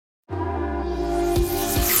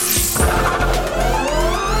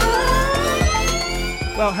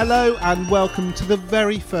Well, hello and welcome to the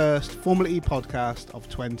very first Formula E podcast of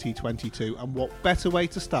 2022. And what better way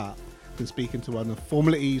to start than speaking to one of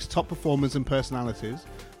Formula E's top performers and personalities,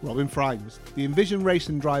 Robin Frijns. The Envision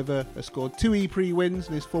racing driver has scored 2 E-Prix wins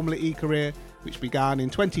in his Formula E career, which began in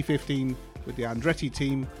 2015 with the Andretti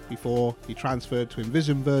team before he transferred to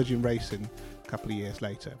Envision Virgin Racing a couple of years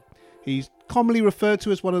later. He's commonly referred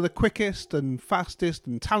to as one of the quickest and fastest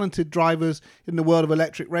and talented drivers in the world of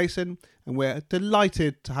electric racing, and we're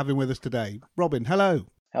delighted to have him with us today. Robin, hello.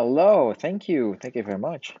 Hello, thank you. Thank you very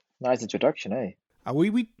much. Nice introduction, eh?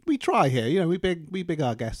 We try here, you know, we big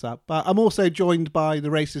our guests up. But I'm also joined by the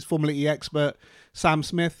race's Formula E expert, Sam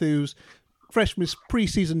Smith, who's fresh from his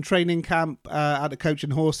pre-season training camp at the Coach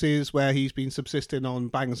and Horses, where he's been subsisting on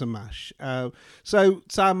bangers and mash. So,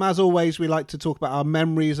 Sam, as always, we like to talk about our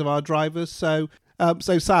memories of our drivers. So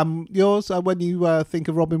Sam, yours, when you think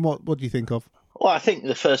of Robin, what do you think of? Well, I think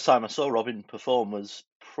the first time I saw Robin perform was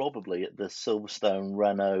probably at the Silverstone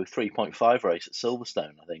Renault 3.5 race at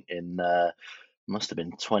Silverstone, I think, in... must have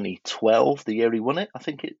been 2012, the year he won it. I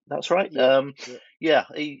think that's right. Yeah.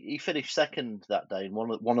 He finished second that day in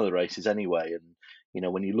one of the races anyway. And you know,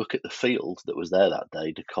 when you look at the field that was there that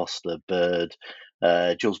day, Da Costa, Bird,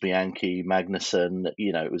 Jules Bianchi, Magnussen,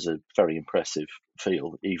 you know, it was a very impressive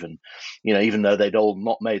field. Even though they'd all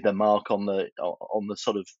not made their mark on the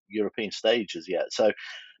sort of European stage as yet. So,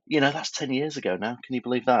 you know, that's 10 years ago now. Can you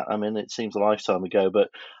believe that? I mean, it seems a lifetime ago, but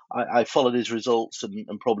I followed his results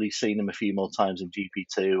and probably seen him a few more times in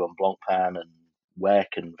GP2, on Blancpain and WEC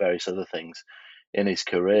and various other things in his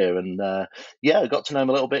career. And I got to know him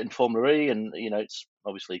a little bit in Formula E, and, you know, it's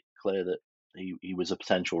obviously clear that he was a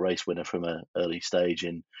potential race winner from an early stage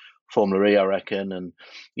in Formula E, I reckon. And,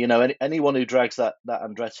 you know, anyone who drags that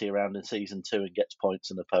Andretti around in season 2 and gets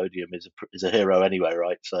points in the podium is a hero anyway,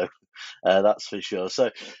 right? So that's for sure.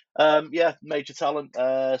 So, major talent,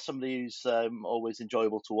 somebody who's always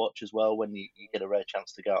enjoyable to watch as well when you get a rare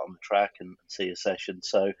chance to go out on the track and see a session.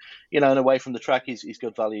 So, you know, and away from the track, he's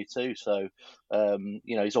good value too. So,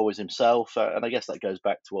 you know, he's always himself. And I guess that goes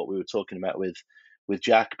back to what we were talking about with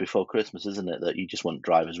Jack before Christmas, isn't it? That you just want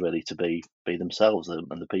drivers really to be themselves and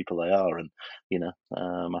the people they are, and you know,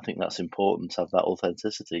 I think that's important to have that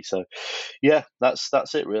authenticity. So, yeah,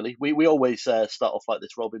 that's it really. We always start off like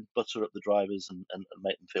this, Robin, butter up the drivers and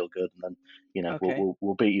make them feel good, and then you know Okay.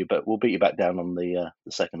 we'll beat you, but we'll beat you back down on the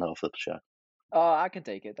second half of the show. I can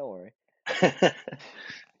take it. Don't worry.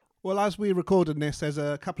 Well, as we're recording this, there's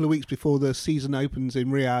a couple of weeks before the season opens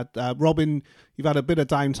in Riyadh. Robin, you've had a bit of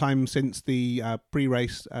downtime since the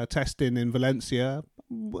pre-race testing in Valencia.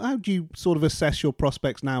 How do you sort of assess your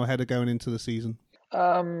prospects now ahead of going into the season?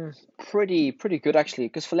 Pretty good actually,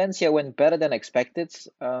 because Valencia went better than expected.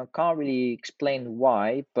 Can't really explain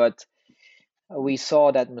why, but we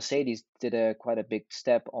saw that Mercedes did quite a big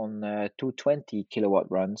step on 220 kilowatt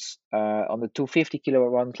runs. On the 250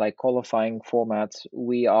 kilowatt runs, like qualifying format,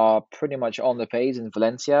 we are pretty much on the pace in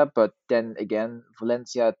Valencia. But then again,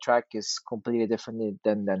 Valencia track is completely different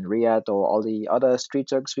than Riyadh or all the other street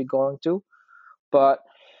circuits we're going to. But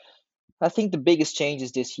I think the biggest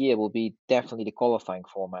changes this year will be definitely the qualifying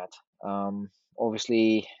format.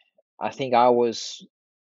 Obviously, I think I was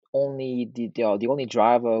only the only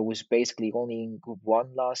driver who was basically only in Group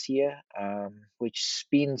 1 last year, which's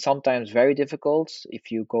been sometimes very difficult.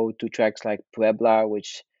 If you go to tracks like Puebla,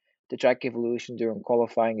 which the track evolution during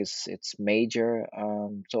qualifying it's major.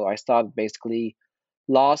 So I started basically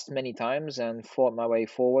last many times and fought my way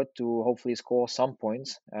forward to hopefully score some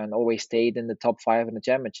points, and always stayed in the top 5 in the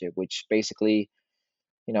championship, which basically,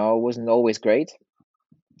 you know, wasn't always great,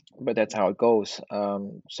 but that's how it goes.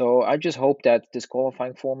 So I just hope that this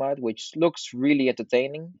qualifying format, which looks really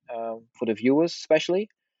entertaining for the viewers especially,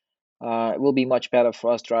 will be much better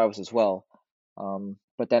for us drivers as well.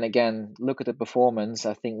 But then again, look at the performance.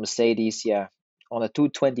 I think Mercedes, on a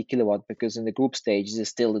 220 kilowatt, because in the group stages it's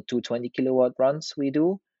still the 220 kilowatt runs we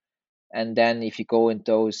do. And then if you go in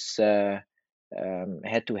those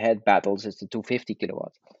head-to-head battles, it's the 250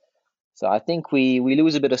 kilowatt. So I think we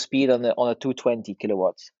lose a bit of speed on a 220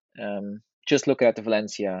 kilowatts. Just look at the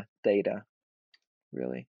Valencia data,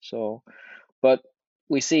 really. So, but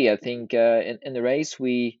we see. I think in the race,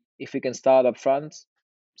 if we can start up front,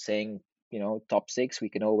 saying, you know, top 6, we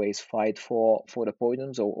can always fight for the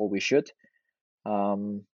podiums, or we should.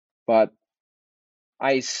 But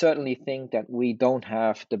I certainly think that we don't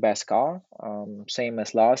have the best car. Same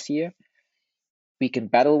as last year. We can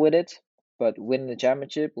battle with it, but winning the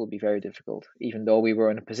championship will be very difficult, even though we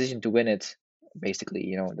were in a position to win it. Basically,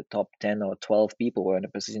 you know, the top 10 or 12 people were in a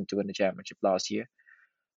position to win the championship last year.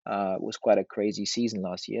 It was quite a crazy season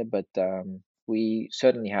last year, but we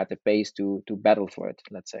certainly had the pace to battle for it,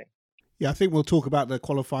 let's say. Yeah, I think we'll talk about the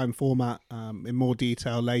qualifying format in more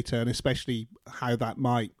detail later, and especially how that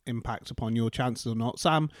might impact upon your chances or not.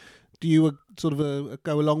 Sam, do you sort of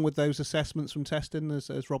go along with those assessments from testing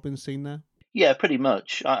as Robin's seen there? Yeah, pretty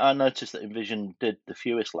much. I noticed that Envision did the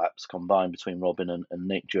fewest laps combined between Robin and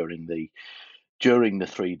Nick during the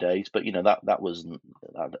 3 days, but that wasn't.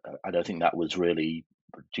 I don't think that was really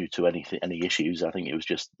due to any issues. I think it was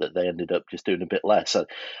just that they ended up just doing a bit less. So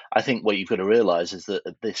I think what you've got to realise is that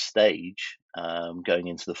at this stage, going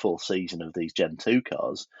into the full season of these Gen 2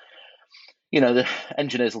 cars, the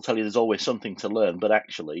engineers will tell you there's always something to learn, but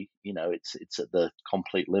actually, it's at the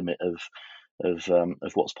complete limit of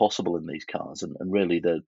what's possible in these cars, and really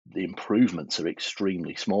the improvements are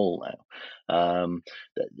extremely small now.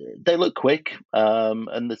 They look quick,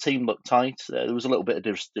 and the team looked tight. There was a little bit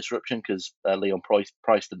of disruption because Leon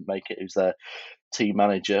Price didn't make it. Who's their team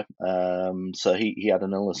manager, so he had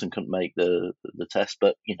an illness and couldn't make the test.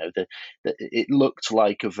 But it looked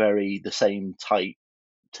like the same tight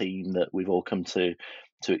team that we've all come to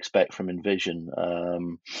expect from Envision.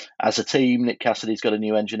 As a team, Nick Cassidy's got a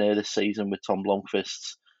new engineer this season with Tom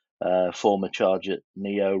Blomqvist's former charge at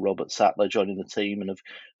Neo, Robert Sattler, joining the team, and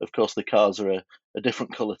of course the cars are a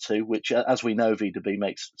different colour too, which, as we know, V2B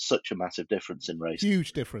makes such a massive difference in racing.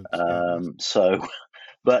 Huge difference. So,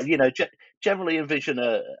 but generally Envision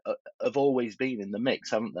have always been in the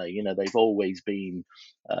mix, haven't they? They've always been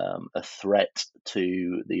a threat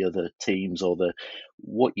to the other teams, or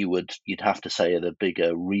what you'd have to say are the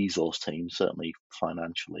bigger resource teams, certainly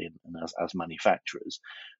financially and as manufacturers.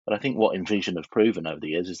 But I think what Envision have proven over the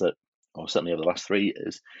years is that, or certainly over the last 3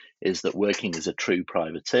 years, is that working as a true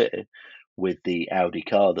privateer with the Audi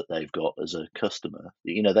car that they've got as a customer,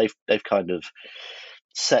 they've kind of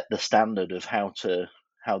set the standard of how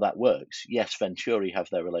that works. Yes, Venturi have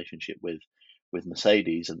their relationship with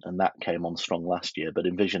Mercedes, and that came on strong last year, but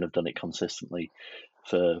Envision have done it consistently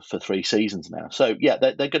for 3 seasons now. So yeah,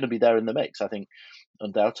 they're going to be there in the mix. I think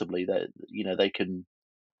undoubtedly that they can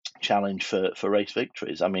challenge for race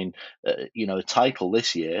victories. I mean, a title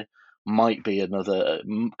this year might be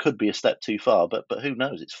could be a step too far, but who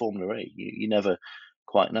knows? It's Formula E. You never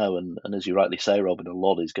quite know, and as you rightly say, Robin, a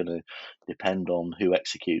lot is going to depend on who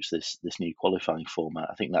executes this new qualifying format.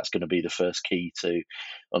 I think that's going to be the first key to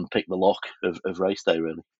unpick the lock of race day,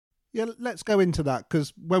 really. Yeah, let's go into that,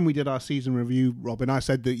 because when we did our season review, Robin, I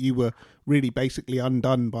said that you were really basically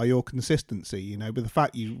undone by your consistency. But the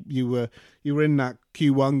fact you were in that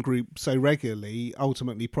Q1 group so regularly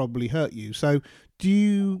ultimately probably hurt you. So do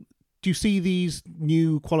you see these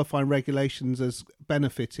new qualifying regulations as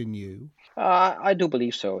benefiting you? I do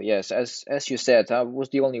believe so. Yes, as you said, I was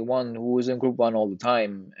the only one who was in Group 1 all the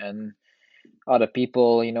time, and other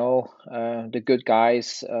people, the good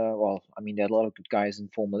guys. Well, I mean, there are a lot of good guys in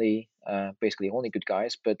Formula E, basically only good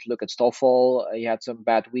guys. But look at Stoffel. He had some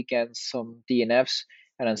bad weekends, some DNFs,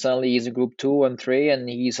 and then suddenly he's in Group 2 and 3, and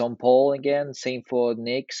he's on pole again. Same for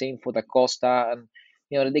Nick, same for Da Costa,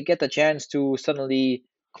 and they get the chance to suddenly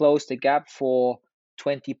close the gap for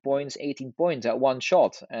 20 points, 18 points at one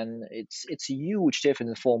shot, and it's a huge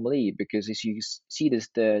difference in Formula E, because as you see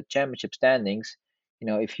the championship standings.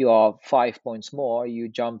 If you are 5 points more, you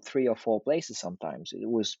jump 3 or 4 places sometimes. It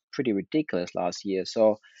was pretty ridiculous last year.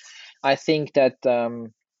 So I think that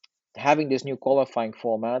having this new qualifying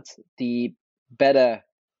format, the better,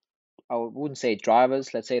 I wouldn't say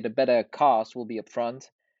drivers, let's say the better cars will be up front,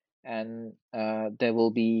 and there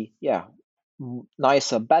will be,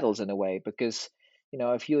 nicer battles in a way, because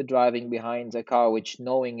if you're driving behind a car which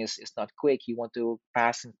knowing is not quick, you want to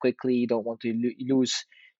pass them quickly, you don't want to lose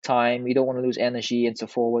time, you don't want to lose energy and so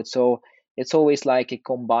forward. So it's always like a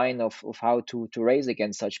combine of how to race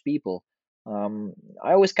against such people.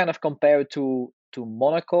 I always kind of compare it to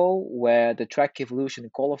Monaco, where the track evolution in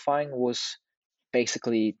qualifying was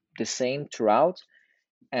basically the same throughout,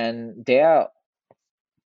 and there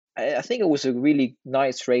I think it was a really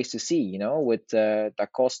nice race to see, with Da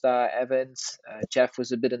Costa, Evans. Jeff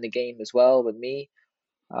was a bit in the game as well with me,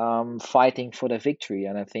 fighting for the victory.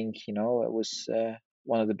 And I think, it was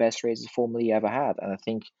one of the best races Formula E ever had. And I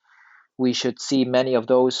think we should see many of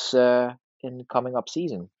those in the coming up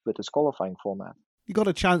season with this qualifying format. You got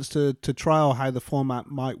a chance to trial how the format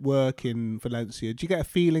might work in Valencia. Do you get a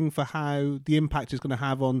feeling for how the impact is going to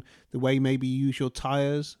have on the way maybe you use your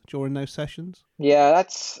tyres during those sessions? Yeah,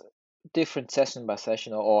 that's different session by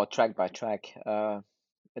session or track by track.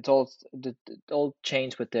 It all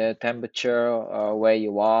changed with the temperature, where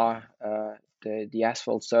you are, the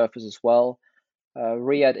asphalt surface as well.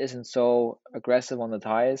 Riyadh isn't so aggressive on the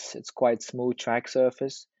tires. It's quite smooth track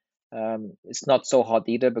surface. It's not so hot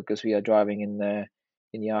either because we are driving in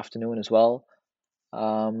the afternoon as well.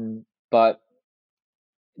 But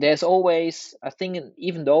there's always, I think,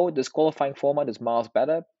 even though this qualifying format is miles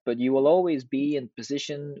better, but you will always be in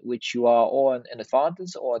position which you are or an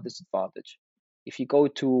advantage or a disadvantage. If you go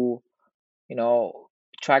to,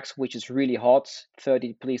 tracks which is really hot,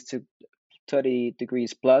 30 please to 30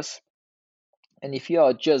 degrees plus, and if you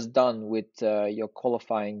are just done with your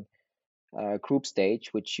qualifying group stage,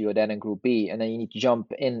 which you are then in Group B, and then you need to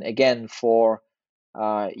jump in again for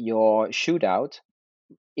your shootout.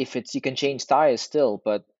 If it's, you can change tires still,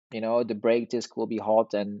 but the brake disc will be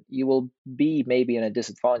hot, and you will be maybe in a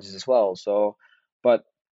disadvantage as well. So, but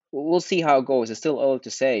we'll see how it goes. It's still early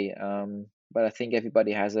to say, but I think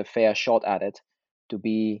everybody has a fair shot at it to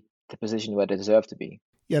be the position where they deserve to be.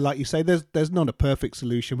 Yeah, like you say, there's not a perfect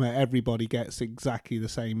solution where everybody gets exactly the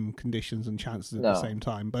same conditions and chances at the same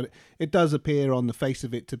time, but it does appear on the face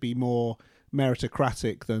of it to be more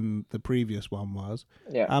meritocratic than the previous one was.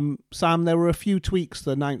 Yeah. Sam, there were a few tweaks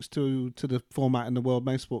announced to the format in the World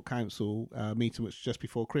Motorsport Council meeting, which was just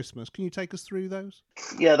before Christmas. Can you take us through those?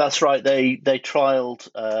 Yeah, that's right. They trialled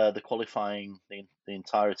the qualifying, the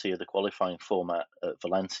entirety of the qualifying format at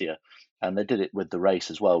Valencia, and they did it with the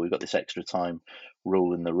race as well. We've got this extra time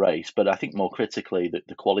rule in the race, but I think more critically that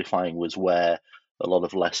the qualifying was where a lot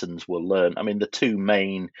of lessons were learned. I mean, the two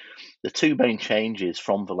main changes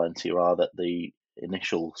from Valencia are that the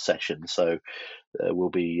initial session, so there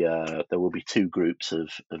will be 2 groups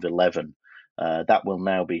of 11. That will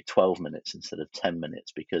now be 12 minutes instead of 10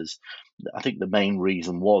 minutes, because I think the main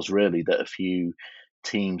reason was really that a few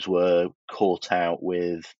teams were caught out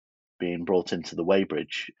with being brought into the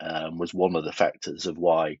weighbridge, was one of the factors of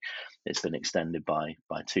why it's been extended by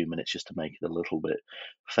 2 minutes, just to make it a little bit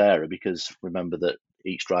fairer. Because remember that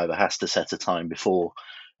each driver has to set a time before,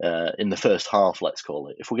 in the first half, let's call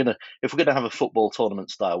it. If we're gonna have a football tournament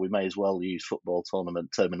style, we may as well use football tournament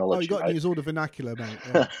terminology. Oh, you got right? to use all the vernacular, mate.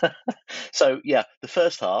 Yeah. So yeah, the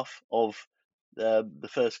first half of the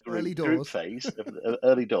first group phase,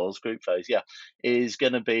 early doors group phase, yeah, is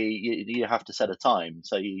going to be, you have to set a time,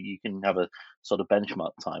 so you can have a sort of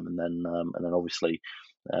benchmark time, and then obviously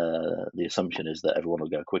the assumption is that everyone will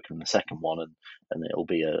go quicker in the second one, and it'll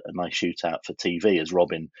be a nice shootout for TV, as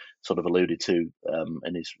Robin sort of alluded to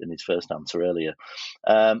in his first answer earlier.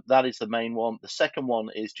 That is the main one. The second one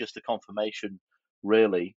is just a confirmation,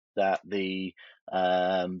 really, that that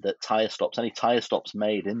any tire stops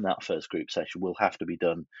made in that first group session will have to be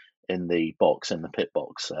done in the pit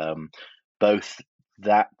box. Both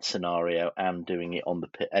that scenario and doing it on the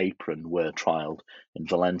pit apron were trialled in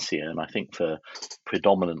Valencia, and I think for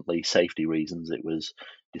predominantly safety reasons, it was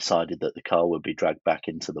decided that the car would be dragged back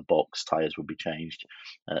into the box, tyres would be changed,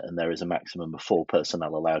 and there is a maximum of 4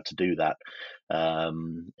 personnel allowed to do that,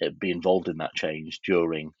 be involved in that change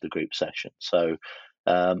during the group session. So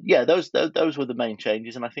yeah, those were the main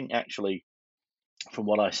changes, and I think actually, from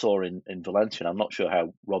what I saw in Valencia, and I'm not sure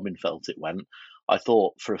how Robin felt it went, I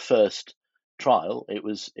thought for a first trial it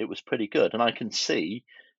was pretty good, and I can see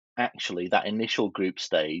actually that initial group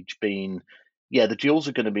stage being, yeah, the duels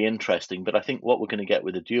are going to be interesting, but I think what we're going to get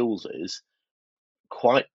with the duels is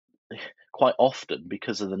quite often,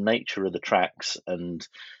 because of the nature of the tracks and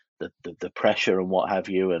the pressure and what have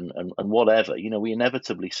you, and whatever, we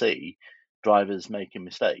inevitably see drivers making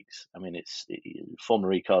mistakes. I mean,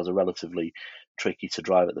 Formula E cars are relatively tricky to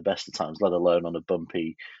drive at the best of times, let alone on a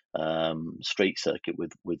bumpy street circuit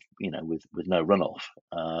with no runoff.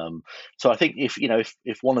 So I think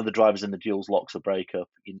if one of the drivers in the duels locks a brake up,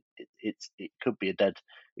 it could be a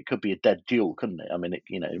dead duel, couldn't it? I mean,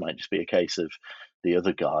 it might just be a case of the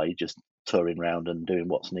other guy just touring around and doing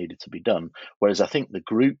what's needed to be done. Whereas I think the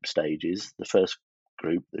group stages, the first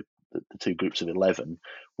group, the 2 groups of 11,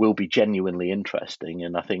 will be genuinely interesting,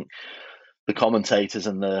 and I think the commentators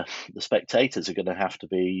and the spectators are going to have to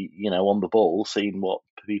be on the ball, seeing what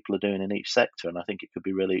people are doing in each sector, and I think it could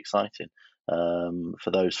be really exciting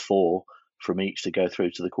for those 4 from each to go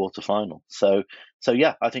through to the quarterfinal. So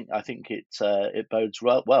yeah, I think it bodes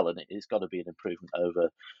well, and it's got to be an improvement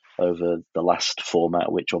over the last format,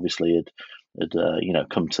 which obviously had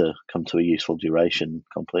come to a useful duration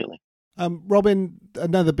completely. Robin,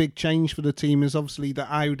 another big change for the team is obviously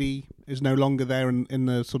that Audi is no longer there in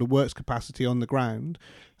the sort of works capacity on the ground.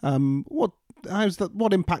 What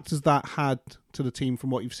impact has that had to the team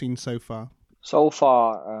from what you've seen so far? So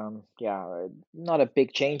far, not a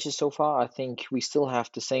big changes so far. I think we still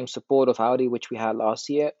have the same support of Audi, which we had last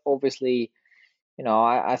year. Obviously,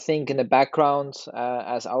 I think in the background,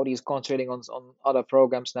 as Audi is concentrating on other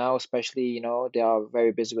programs now, especially, they are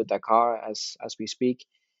very busy with their car as we speak.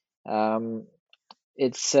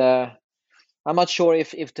 it's I'm not sure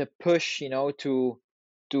if the push,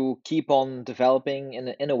 to keep on developing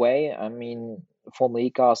in a way. I mean, Formula E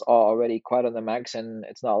cars are already quite on the max, and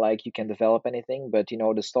it's not like you can develop anything. But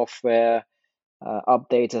the software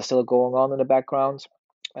updates are still going on in the background.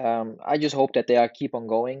 I just hope that they are keep on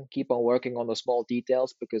going, keep on working on the small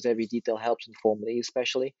details, because every detail helps in Formula E,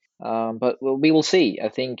 especially. But we will see. I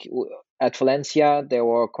think at Valencia there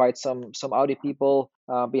were quite some Audi people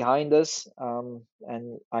behind us,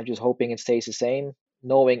 and I'm just hoping it stays the same.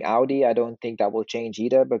 Knowing Audi, I don't think that will change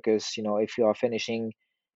either, because if you are finishing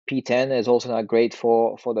P10, is also not great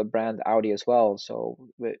for the brand Audi as well. So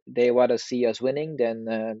they rather see us winning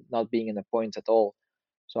than not being in the points at all.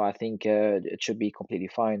 So I think it should be completely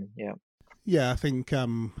fine. Yeah. Yeah, I think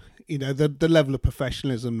the level of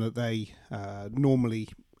professionalism that they normally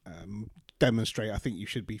demonstrate, I think you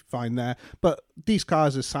should be fine there. But these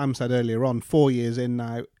cars, as Sam said earlier on, 4 years in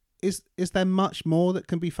now, is there much more that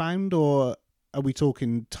can be found, or are we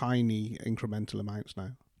talking tiny incremental amounts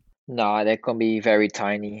now? No, they can be very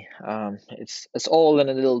tiny. It's all in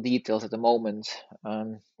the little details at the moment.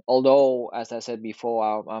 Although, as I said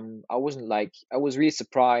before, I was really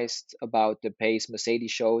surprised about the pace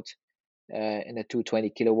Mercedes showed in the 220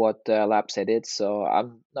 kilowatt laps they did. So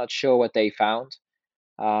I'm not sure what they found,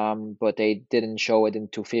 but they didn't show it in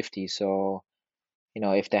 250. So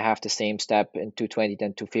if they have the same step in 220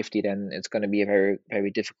 than 250, then it's going to be a very,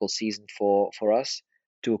 very difficult season for us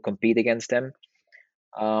to compete against them.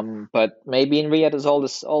 But maybe in Riyadh is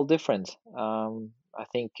all different. I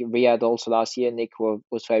think Riyadh also last year, Nick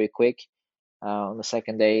was very quick. On the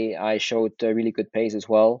second day, I showed a really good pace as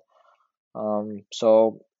well.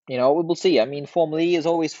 So we will see. I mean, Formula E is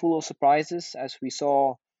always full of surprises, as we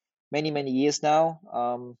saw many years now.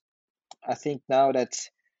 I think now that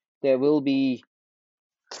there will be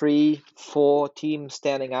 3, 4 teams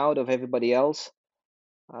standing out of everybody else,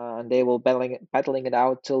 and they will battling it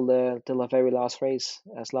out till the very last race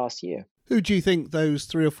as last year. Who do you think those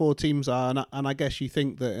 3 or 4 teams are? And I guess you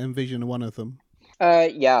think that Envision are one of them.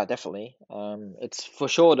 Yeah, definitely. It's for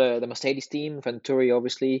sure the Mercedes team, Venturi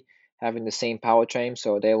obviously having the same powertrain,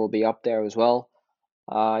 so they will be up there as well.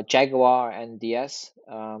 Jaguar and DS,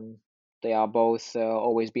 they are both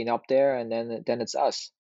always been up there, and then it's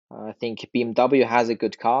us. I think BMW has a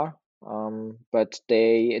good car, but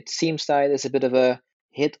it seems like it's a bit of a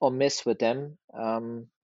hit or miss with them.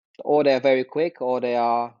 Or they're very quick, or they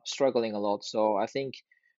are struggling a lot. So I think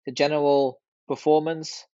the general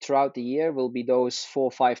performance throughout the year will be those 4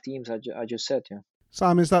 or 5 teams I just said. Yeah.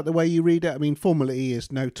 Sam, is that the way you read it? I mean, Formula E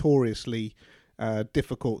is notoriously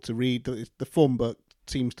difficult to read. The form book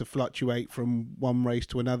seems to fluctuate from one race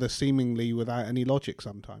to another, seemingly without any logic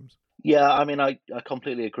sometimes. Yeah, I mean, I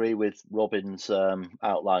completely agree with Robin's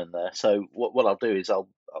outline there. So what I'll do is I'll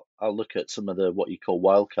look at some of the what you call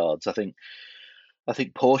wild cards. I think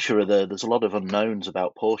Porsche there's a lot of unknowns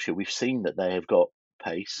about Porsche. We've seen that they have got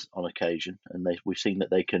pace on occasion, and we've seen that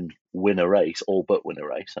they can win a race, all but win a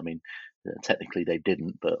race. I mean, technically they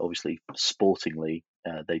didn't, but obviously sportingly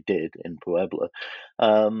they did in Puebla.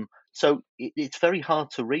 So it's very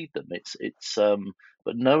hard to read them.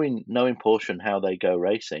 But knowing Porsche and how they go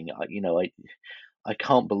racing, I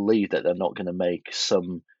can't believe that they're not going to make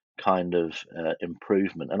some kind of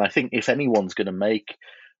improvement. And I think if anyone's going to make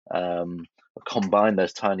combine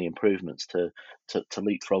those tiny improvements to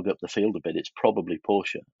leapfrog up the field a bit, it's probably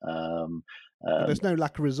Porsche. There's no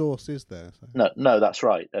lack of resource, is there? So. No, that's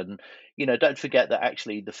right. And don't forget that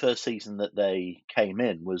actually the first season that they came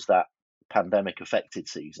in was that pandemic affected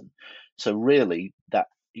season. So really, that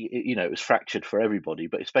it was fractured for everybody,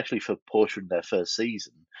 but especially for Porsche in their first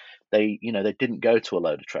season, they didn't go to a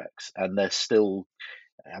load of tracks, and they're still.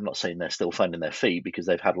 I'm not saying they're still finding their feet because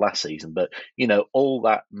they've had last season, but all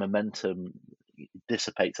that momentum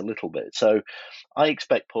dissipates a little bit. So I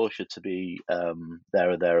expect Porsche to be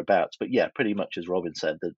there or thereabouts. But yeah, pretty much as Robin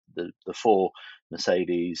said, the 4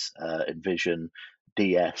 Mercedes, Envision,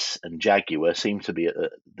 DS, and Jaguar seem to be at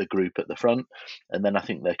the group at the front, and then I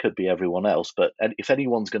think there could be everyone else. But if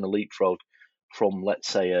anyone's going to leapfrog from, let's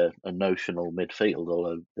say, a notional midfield,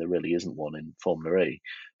 although there really isn't one in Formula E.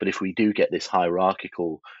 But if we do get this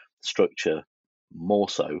hierarchical structure, more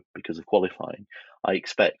so because of qualifying, I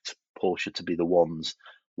expect Porsche to be the ones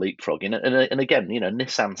leapfrogging. And again,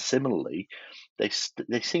 Nissan similarly, they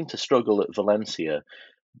seem to struggle at Valencia,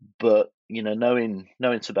 but knowing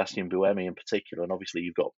Sebastian Buemi in particular, and obviously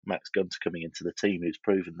you've got Max Gunter coming into the team, who's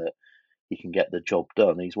proven that he can get the job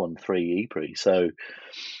done. He's won 3 Ypres, so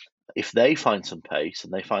if they find some pace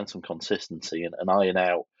and they find some consistency and iron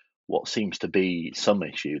out what seems to be some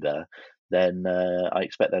issue there, then I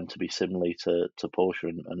expect them to be similarly to Porsche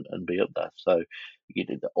and be up there. So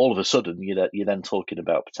all of a sudden, you're then talking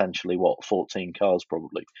about potentially 14 cars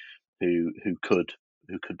probably who could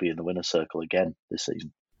be in the winner's circle again this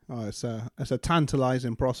season. Oh, it's a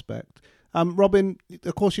tantalising prospect. Robin,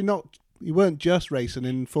 of course, you weren't just racing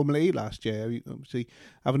in Formula E last year. You obviously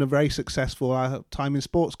having a very successful time in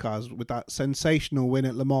sports cars with that sensational win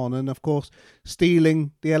at Le Mans, and of course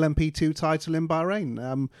stealing the LMP2 title in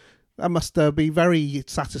Bahrain. That must be very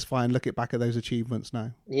satisfying looking back at those achievements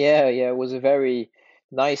now. Yeah, it was a very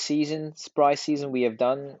nice season, surprise season we have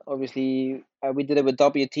done. Obviously, we did it with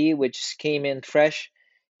WT, which came in fresh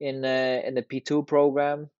in the P2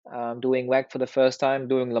 program, doing WEC for the first time,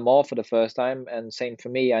 doing Le Mans for the first time, and same for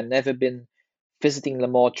me. I never been visiting Le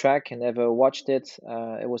Mans track and never watched it.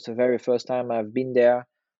 It was the very first time I've been there,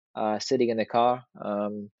 sitting in the car.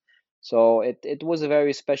 So it was a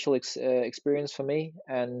very special experience for me.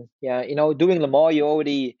 And yeah, doing Le Mans, you're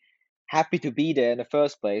already happy to be there in the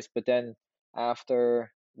first place. But then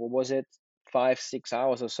after, what was it, 5-6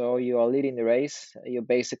 hours or so, you are leading the race. You're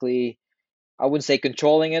basically, I wouldn't say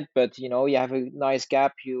controlling it, but you have a nice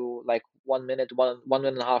gap. You like 1 minute,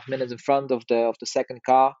 1.5 minutes in front of the second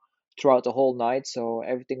car throughout the whole night. So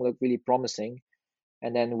everything looked really promising.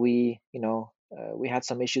 And then we had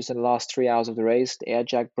some issues in the last 3 hours of the race. The air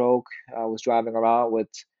jack broke. I was driving around with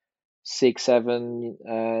 6-7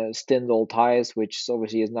 Stindl tires, which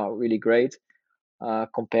obviously is not really great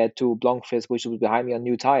compared to Blomqvist, which was behind me on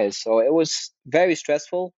new tires. So it was very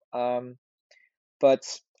stressful.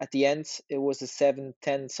 But at the end, it was a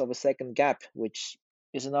 7/10 of a second gap, which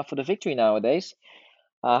is enough for the victory nowadays.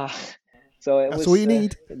 Uh, so it That's was all you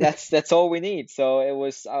need. that's all we need. So it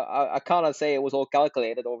was. I cannot say it was all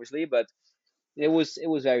calculated, obviously, but it was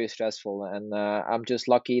very stressful, and I'm just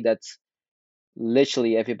lucky that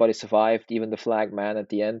literally everybody survived, even the flag man at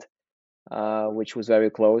the end, which was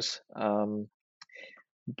very close.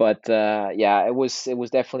 But yeah, it was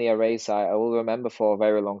definitely a race I will remember for a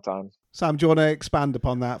very long time. Sam, do you want to expand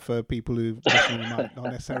upon that for people who might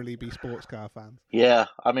not necessarily be sports car fans? Yeah,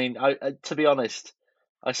 I mean, to be honest,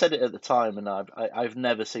 I said it at the time, and I've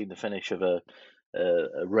never seen the finish of a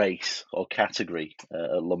race or category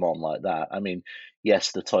at Le Mans like that. I mean,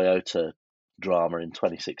 yes, the Toyota drama in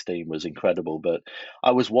 2016 was incredible, but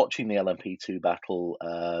I was watching the LMP2 battle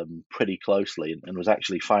pretty closely and was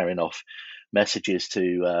actually firing off messages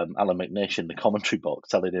to Alan McNish in the commentary box,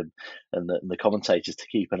 telling him and the commentators to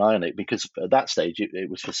keep an eye on it, because at that stage it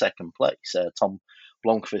was for second place. Tom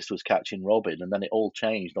Blomqvist was catching Robin, and then it all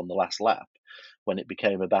changed on the last lap when it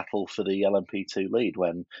became a battle for the LMP2 lead,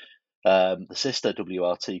 when the sister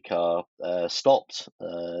WRT car stopped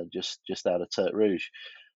just out of Tertre Rouge.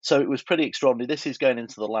 So it was pretty extraordinary. This is going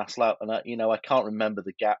into the last lap, and I can't remember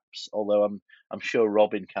the gaps, although I'm sure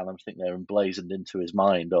Robin can. I think they're emblazoned into his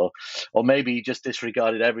mind, or maybe he just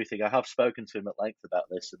disregarded everything. I have spoken to him at length about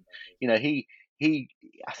this, and he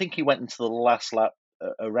I think he went into the last lap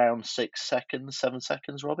around 6 seconds, 7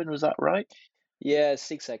 seconds. Robin, was that right? Yeah,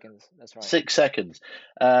 6 seconds. That's right. 6 seconds.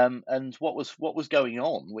 And what was going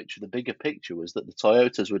on, which the bigger picture was that the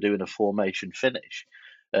Toyotas were doing a formation finish,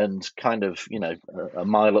 and kind of a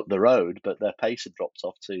mile up the road, but their pace had dropped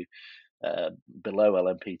off to below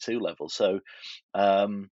LMP2 level. So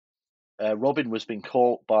Robin was being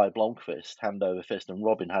caught by Blomqvist hand over fist, and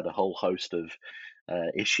Robin had a whole host of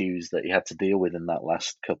issues that he had to deal with in that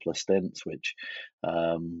last couple of stints, which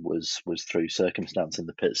was through circumstance in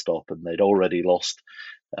the pit stop, and they'd already lost.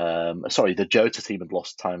 The Jota team had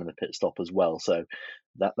lost time in the pit stop as well, so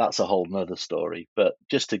that's a whole nother story. But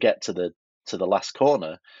just to get to the last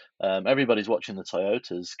corner, everybody's watching the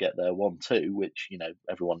Toyotas get their 1-2, which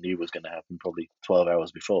everyone knew was going to happen probably 12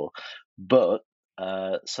 hours before, but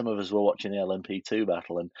some of us were watching the LMP2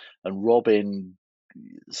 battle, and Robin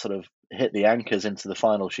sort of hit the anchors into the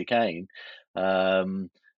final chicane, and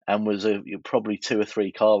was probably 2 or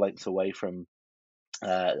 3 car lengths away from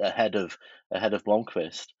ahead of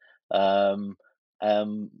Blomqvist,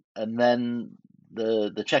 and then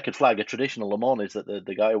the checkered flag. A traditional Le Mans is that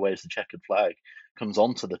the guy who waves the checkered flag comes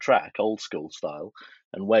onto the track, old school style,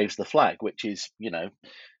 and waves the flag, which is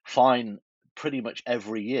fine pretty much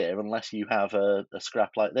every year, unless you have a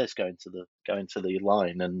scrap like this going to the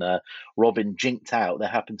line. And Robin jinked out. There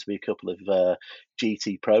happened to be a couple of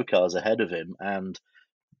GT Pro cars ahead of him, and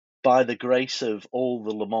by the grace of all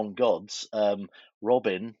the Le Mans gods,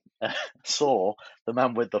 Robin saw the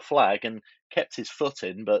man with the flag and kept his foot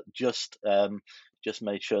in, but just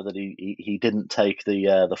made sure that he didn't take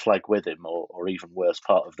the flag with him, or even worse,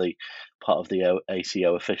 part of the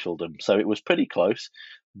ACO officialdom. So it was pretty close,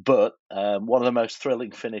 but one of the most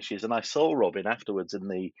thrilling finishes. And I saw Robin afterwards in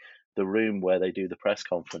the the room where they do the press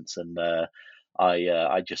conference, and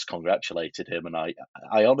I just congratulated him, and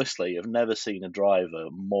I honestly have never seen a driver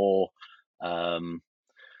more.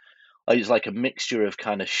 It's like a mixture of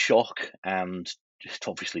kind of shock and just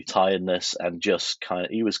obviously tiredness, and just kind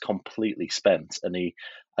of, he was completely spent, and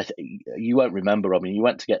you won't remember. I mean, you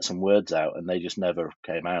went to get some words out, and they just never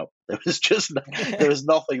came out. There was just there was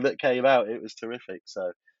nothing that came out. It was terrific.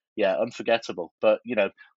 So yeah, unforgettable. But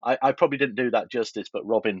I probably didn't do that justice, but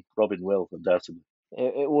Robin will undoubtedly.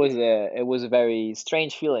 It was a very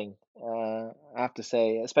strange feeling, I have to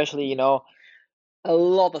say, especially a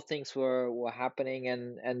lot of things were happening,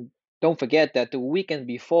 and don't forget that the weekend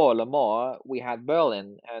before Le Mans we had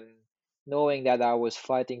Berlin, and knowing that I was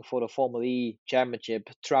fighting for the Formula E championship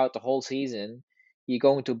throughout the whole season, you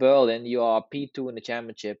go into Berlin, you are P2 in the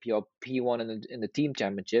championship, you're P1 in the team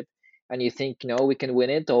championship, and you think we can win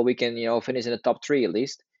it, or we can finish in the top three at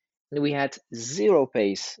least. And we had zero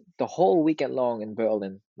pace the whole weekend long in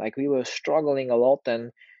Berlin. Like, we were struggling a lot,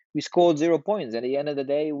 and we scored 0 points. At the end of the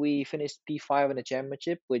day, we finished P5 in the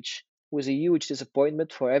championship, which was a huge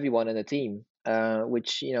disappointment for everyone in the team,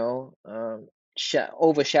 which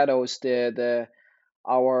overshadows the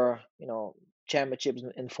our championships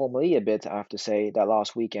in Formula E a bit. I have to say that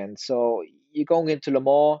last weekend. So you're going into Le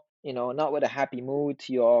Mans, not with a happy mood.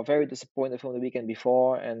 You're very disappointed from the weekend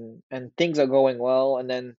before, and things are going well, and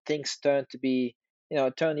then things turn to be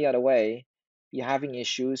turn the other way. You're having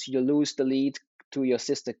issues. You lose the lead to your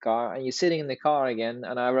sister car, and you're sitting in the car again.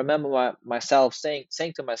 And I remember myself saying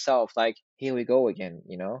to myself, like, here we go again.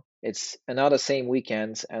 It's another same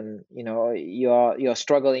weekend, and you're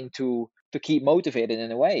struggling to keep motivated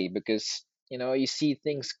in a way, because you see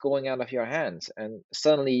things going out of your hands, and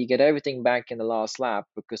suddenly you get everything back in the last lap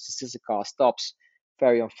because the sister car stops,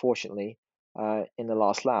 very unfortunately, in the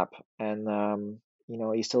last lap. And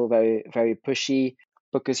you're still very, very pushy,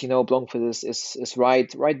 because Blancford is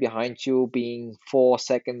right behind you, being 4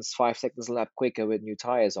 seconds, 5 seconds a lap quicker with new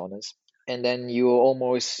tires on us. And then you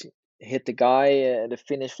almost hit the guy at the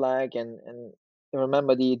finish flag. And I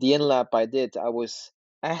remember the in lap I did, I was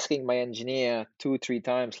asking my engineer 2 3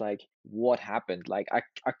 times, like, what happened. Like,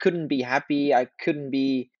 I couldn't be happy, I couldn't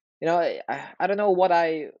be, I don't know what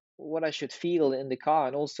I should feel in the car.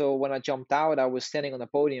 And also, when I jumped out, I was standing on the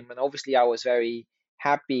podium, and obviously I was very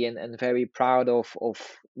happy and very proud of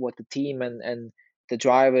what the team and the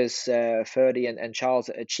drivers, Ferdy and Charles,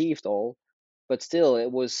 achieved all. But still,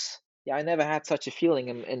 it was, yeah, I never had such a feeling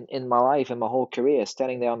in my life, in my whole career,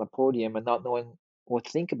 standing there on the podium and not knowing what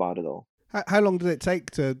to think about it all. How long did it take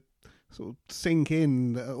to sort of sink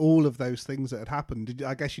in all of those things that had happened?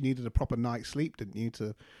 I guess you needed a proper night's sleep, didn't you,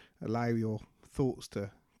 to allow your thoughts to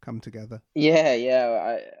come together?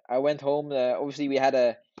 Yeah. I went home. Obviously, we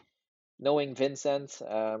had knowing Vincent.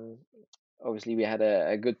 Obviously, we had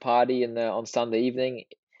a good party on Sunday evening.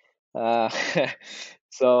 Uh,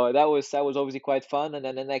 so that was obviously quite fun. And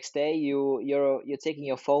then the next day, you're taking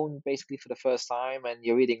your phone basically for the first time, and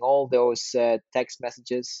you're reading all those text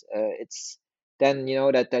messages. It's then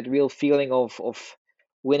that real feeling of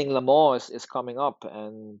winning Le Mans is coming up,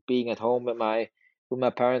 and being at home with my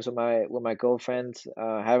parents, with my girlfriend,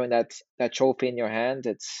 having that trophy in your hand.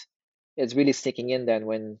 It's really sticking in then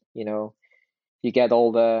when you get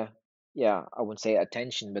all the, yeah, I wouldn't say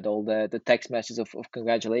attention, but all the text messages of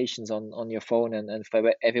congratulations on your phone, and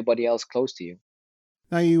for everybody else close to you.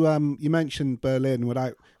 Now you mentioned Berlin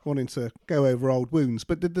without wanting to go over old wounds,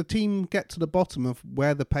 but did the team get to the bottom of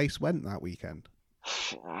where the pace went that weekend?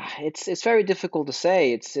 It's very difficult to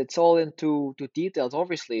say. It's all into to details,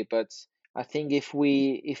 obviously, but I think if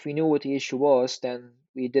we knew what the issue was, then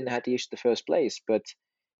we didn't have the issue in the first place. But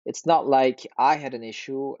it's not like I had an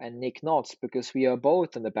issue and Nick not, because we are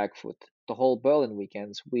both on the back foot the whole Berlin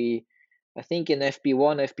weekends. I think in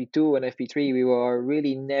FP1, FP2, and FP3, we were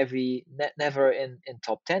really never in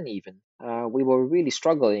top 10 even. We were really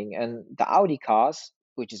struggling, and the Audi cars,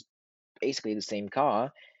 which is basically the same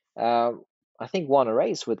car, uh, I think won a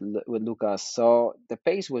race with Lucas. So the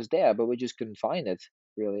pace was there, but we just couldn't find it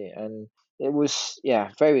really, and it was,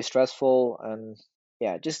 yeah, very stressful, and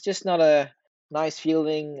yeah, just not a nice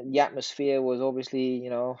feeling. The atmosphere was obviously,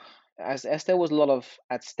 as there was a lot of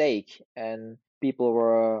at stake, and we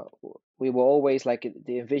were always like,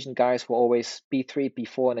 the Envision guys were always P3,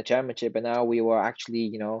 P4 in the championship, and now we were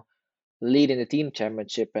actually, leading the team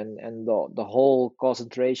championship, and the whole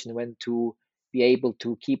concentration went to be able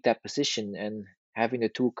to keep that position, and having the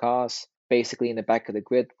two cars basically in the back of the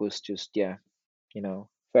grid was just, yeah,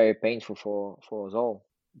 very painful for us all.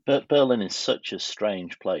 But Berlin is such a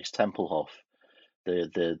strange place. Tempelhof.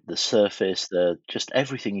 the surface, the just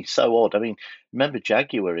everything is so odd. I mean, remember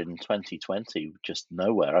Jaguar in 2020, just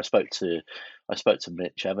nowhere. I spoke to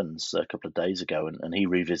Mitch Evans a couple of days ago, and he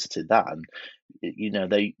revisited that, and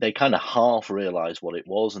they kind of half realised what it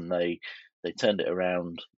was, and they turned it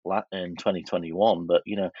around in 2021. But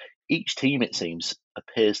each team, it seems,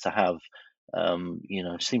 appears to have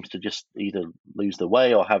seems to just either lose the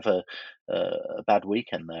way or have a bad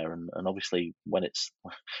weekend there, and obviously when it's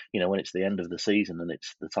the end of the season and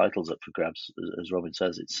it's the titles up for grabs, as Robin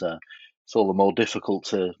says, it's all the more difficult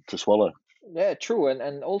to swallow. Yeah, true.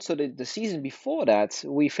 And also the season before that,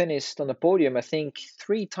 we finished on the podium, I think,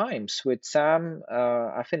 3 times with Sam.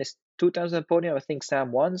 I finished 2 times on the podium. I think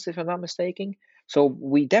Sam once, if I'm not mistaken. So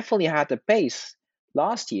we definitely had the pace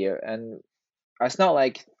last year, and it's not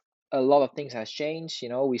like a lot of things has changed.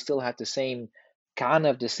 We still had the same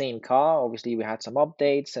car. Obviously, we had some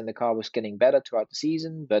updates, and the car was getting better throughout the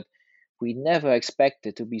season, but we never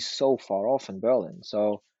expected to be so far off in Berlin.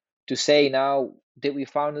 So to say now, did we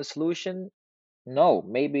found a solution? No.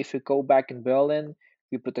 Maybe if we go back in Berlin,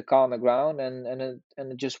 we put the car on the ground and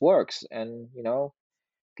it just works. And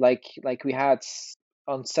like we had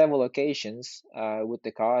on several occasions with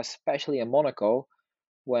the car, especially in Monaco,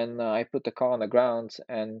 when I put the car on the ground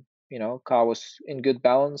and car was in good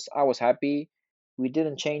balance. I was happy. We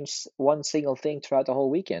didn't change one single thing throughout the whole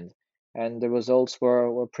weekend, and the results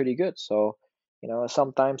were pretty good. So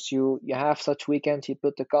sometimes you have such weekends. You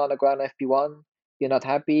put the car on the ground FP1, you're not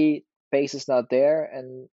happy, pace is not there,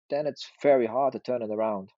 and then it's very hard to turn it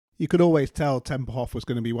around. You could always tell Tempelhof was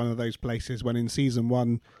going to be one of those places when in season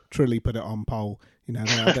one, Trilly put it on pole. I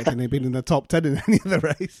don't think they've been in the top 10 in any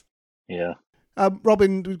other race. Yeah.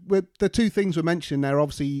 Robin, with the two things we mentioned there,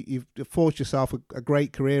 obviously you've forged yourself a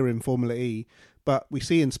great career in Formula E, but we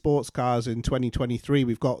see in sports cars in 2023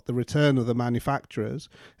 we've got the return of the manufacturers.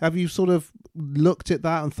 Have you sort of looked at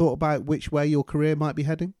that and thought about which way your career might be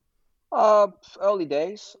heading? Early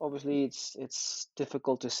days. Obviously, it's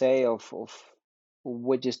difficult to say of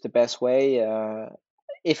which is the best way.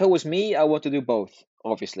 If it was me, I want to do both.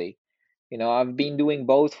 Obviously, I've been doing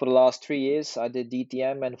both for the last 3 years. I did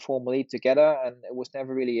DTM and Formula E together, and it was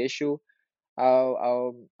never really an issue.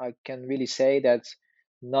 I can really say that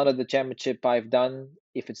none of the championship I've done,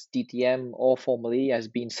 if it's DTM or Formula E, has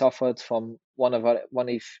been suffered from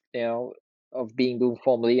of being doing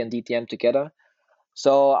Formula E and DTM together.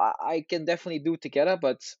 So I can definitely do together,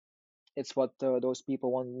 but it's what those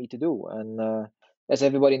people want me to do. And as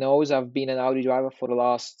everybody knows, I've been an Audi driver for the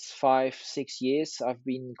last 5-6 years. I've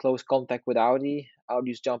been in close contact with Audi.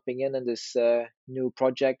 Audi's jumping in this new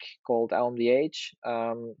project called LMDH.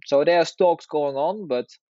 So there's talks going on, but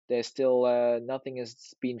there's still nothing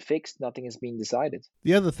has been fixed, nothing has been decided.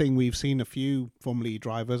 The other thing, we've seen a few Formula E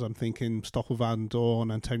drivers, I'm thinking Stoffel van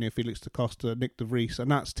Dorn, Antonio Felix da Costa, Nick de Vries, and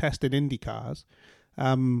that's tested Indy cars.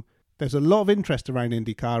 There's a lot of interest around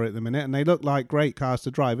IndyCar at the minute, and they look like great cars to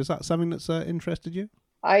drive. Is that something that's interested you?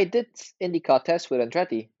 I did IndyCar tests with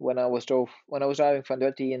Andretti when I was driving for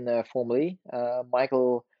Andretti in Formula E.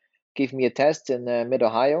 Michael gave me a test in Mid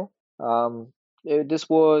Ohio. This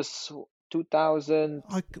was 2000.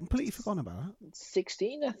 I completely forgot about that.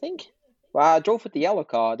 16, I think. Well, I drove with the yellow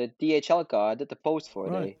car, the DHL car. I did the post for a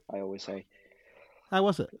day, I always say. How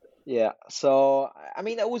was it? Yeah, so I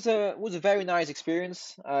mean, it was a very nice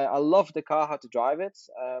experience. I loved the car, how to drive it.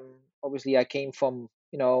 Obviously, I came from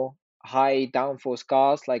high downforce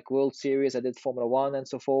cars like World Series. I did Formula One and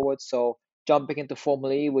so forward. So jumping into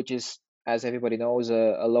Formula E, which is, as everybody knows,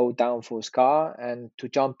 a low downforce car, and to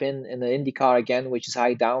jump in an Indy car again, which is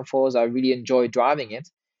high downforce, I really enjoy driving it.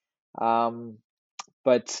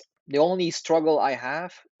 But the only struggle I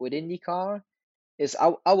have with IndyCar is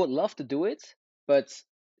I would love to do it, but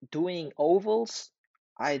doing ovals,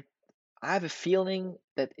 I have a feeling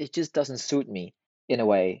that it just doesn't suit me in a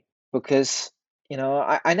way, because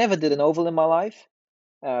I never did an oval in my life,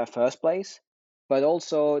 first place, but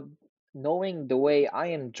also knowing the way I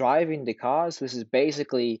am driving the cars, this is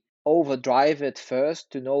basically overdrive it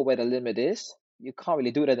first to know where the limit is. You can't really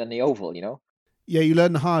do that in the oval, Yeah, you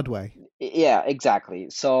learn the hard way. Yeah, exactly.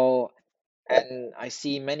 So, and I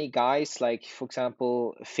see many guys like, for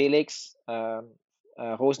example, Felix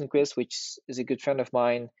Rosenquist, which is a good friend of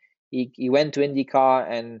mine. He went to IndyCar,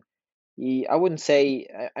 and I wouldn't say,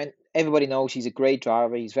 and everybody knows he's a great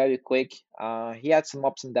driver. He's very quick. He had some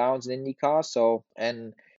ups and downs in IndyCar. So,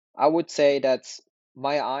 and I would say that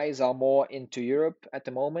my eyes are more into Europe at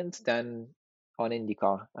the moment than on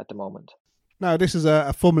IndyCar at the moment. Now, this is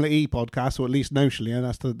a Formula E podcast, or at least notionally, and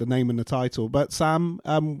that's the name and the title. But Sam,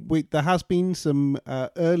 there has been some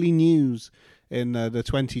early news in the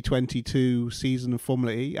 2022 season of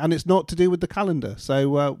Formula E, and it's not to do with the calendar.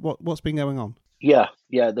 So what's been going on? Yeah.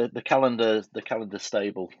 The calendar's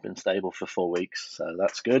stable. Been stable for 4 weeks, so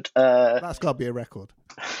that's good. That's got to be a record.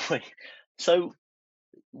 So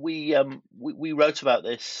we wrote about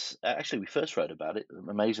this. Actually, we first wrote about it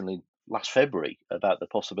amazingly last February about the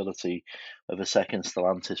possibility of a second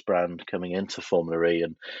Stellantis brand coming into Formula E,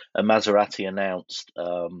 and Maserati announced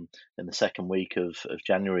in the second week of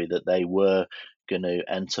January that they were going to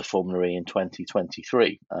enter Formula E in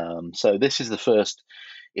 2023. So this is the first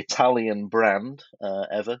Italian brand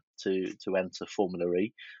ever to enter Formula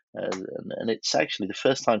E. And it's actually the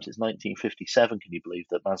first time since 1957, can you believe,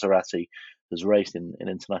 that Maserati has raced in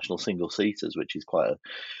international single seaters, which is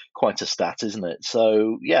quite a stat, isn't it?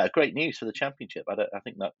 So yeah, great news for the championship. I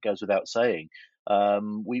think that goes without saying.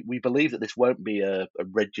 We believe that this won't be a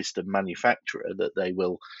registered manufacturer, that they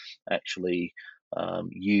will actually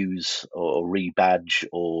use or rebadge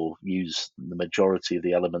or use the majority of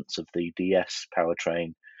the elements of the DS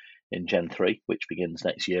powertrain in Gen 3, which begins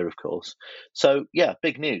next year, of course. So, yeah,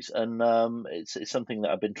 big news. And it's something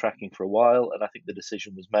that I've been tracking for a while. And I think the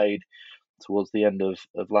decision was made towards the end of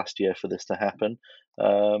last year for this to happen.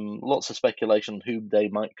 Lots of speculation on who they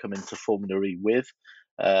might come into Formula E with.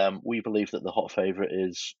 We believe that the hot favourite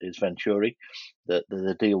is Venturi, that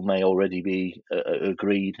the deal may already be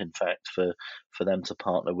agreed, in fact, for them to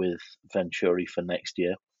partner with Venturi for next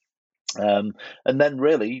year. And then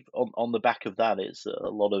really on the back of that, it's a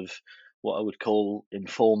lot of what I would call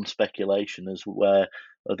informed speculation as where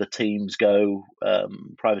other teams go,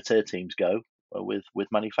 privateer teams go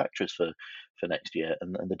with manufacturers for next year.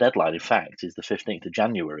 And the deadline, in fact, is the 15th of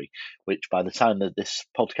January, which by the time that this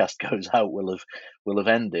podcast goes out will have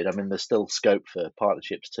ended. I mean, there's still scope for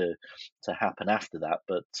partnerships to happen after that,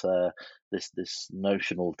 but this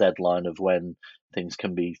notional deadline of when things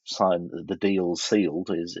can be signed, the deals sealed,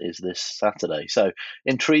 is this Saturday. So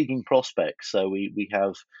intriguing prospects. So we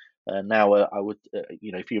have now, I would,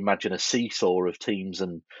 if you imagine a seesaw of teams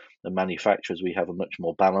and manufacturers, we have a much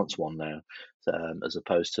more balanced one now, as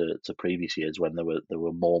opposed to previous years when there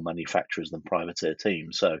were more manufacturers than privateer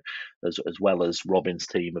teams. So as well as Robin's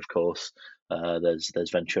team, of course,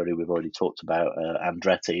 there's Venturi we've already talked about.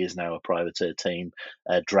 Andretti is now a privateer team.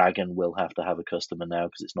 Dragon will have to have a customer now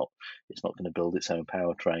because it's not going to build its own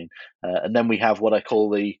powertrain. And then we have what I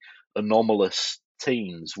call the anomalous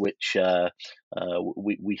teams, which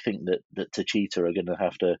we think that Techeetah are going to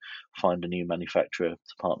have to find a new manufacturer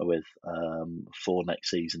to partner with for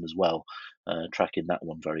next season as well. Tracking that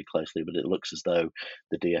one very closely, but it looks as though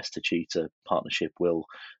the DS Techeetah partnership will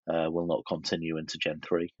not continue into Gen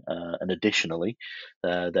 3. And additionally,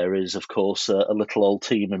 there is of course a little old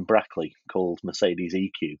team in Brackley called Mercedes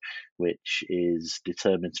EQ, which is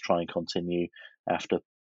determined to try and continue after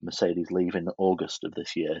Mercedes leave in August of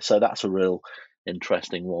this year. So that's a real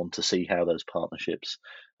interesting one to see how those partnerships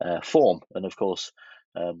form. And of course,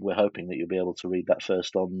 we're hoping that you'll be able to read that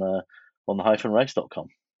first on the -race.com.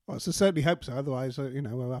 Well, so certainly hope so. Otherwise,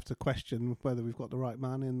 we'll have to question whether we've got the right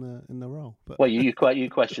man in the role. But well, you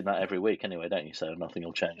question that every week anyway, don't you? So nothing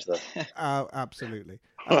will change there. Absolutely.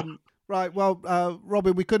 Right, well,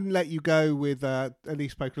 Robin, we couldn't let you go with at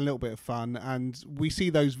least spoken a little bit of fun, and we see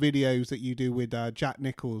those videos that you do with Jack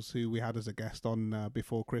Nichols, who we had as a guest on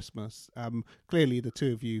before Christmas. Clearly, the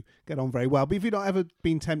two of you get on very well. But if you've not ever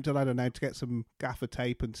been tempted, I don't know, to get some gaffer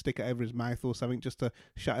tape and stick it over his mouth or something, just to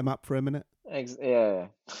shut him up for a minute. Yeah,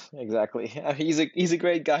 exactly. He's a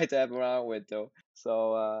great guy to have around with, though.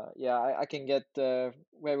 So I can get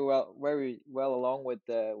very well along with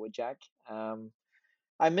Jack.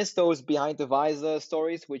 I miss those behind the visor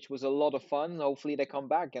stories, which was a lot of fun. Hopefully they come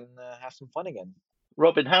back and have some fun again.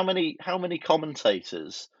 Robin, how many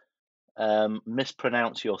commentators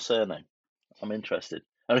mispronounce your surname? I'm interested.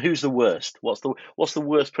 And who's the worst? What's the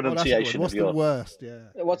worst pronunciation of yours? What's the worst?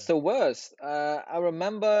 Yeah. What's the worst? I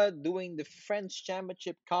remember doing the French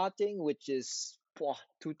Championship karting, which is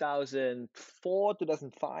 2004,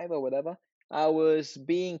 2005 or whatever. I was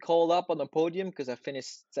being called up on the podium because I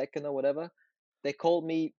finished second or whatever. They called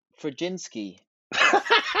me Frijinski.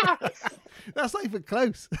 That's not even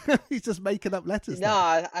close. He's just making up letters. No,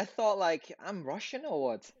 I thought like I'm Russian or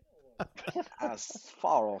what? That's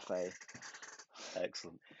far off, eh?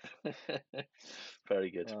 Excellent. Very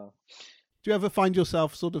good. Do you ever find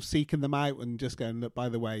yourself sort of seeking them out and just going, look, by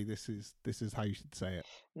the way, this is how you should say it?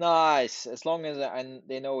 Nice. As long as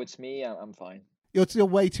they know it's me, I'm fine. You're still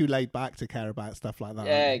way too laid back to care about stuff like that.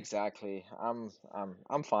 Yeah, exactly. I'm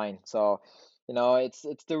fine. So,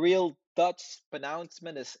 it's the real Dutch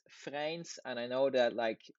pronouncement is Frijns, and I know that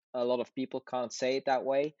like a lot of people can't say it that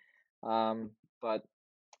way. But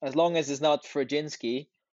As long as it's not Frijinski,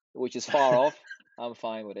 which is far off, I'm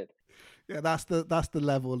fine with it. Yeah, that's the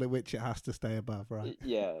level at which it has to stay above, right?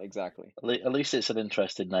 Yeah, exactly. At least it's an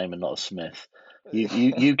interesting name and not a Smith.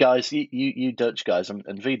 You guys, you Dutch guys,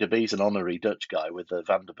 and Vida B's an honorary Dutch guy with the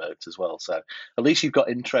Vanderbergs as well. So at least you've got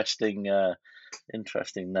interesting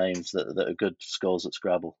names that are good scores at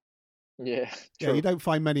Scrabble. Yeah, Yeah, true. you don't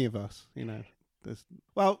find many of us, you know.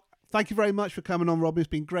 Well, thank you very much for coming on, Robin. It's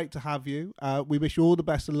been great to have you. We wish you all the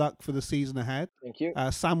best of luck for the season ahead. Thank you.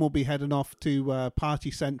 Sam will be heading off to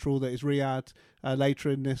Party Central, that is Riyadh, later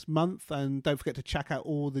in this month. And don't forget to check out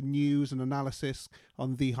all the news and analysis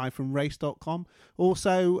on the-race.com.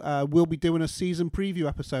 Also, we'll be doing a season preview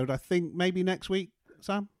episode, I think, maybe next week,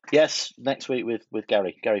 Sam? Yes, next week with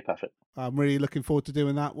Gary Paffett. I'm really looking forward to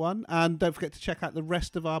doing that one. And don't forget to check out the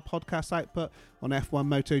rest of our podcast output on F1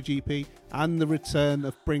 MotoGP and the return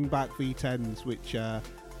of Bring Back V10s, which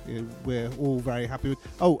we're all very happy with.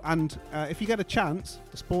 Oh, and if you get a chance,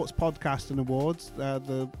 the Sports Podcasting Awards,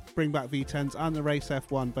 the Bring Back V10s and the Race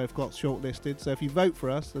F1 both got shortlisted. So if you vote for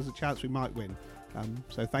us, there's a chance we might win.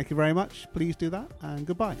 So thank you very much. Please do that, and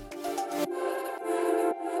goodbye.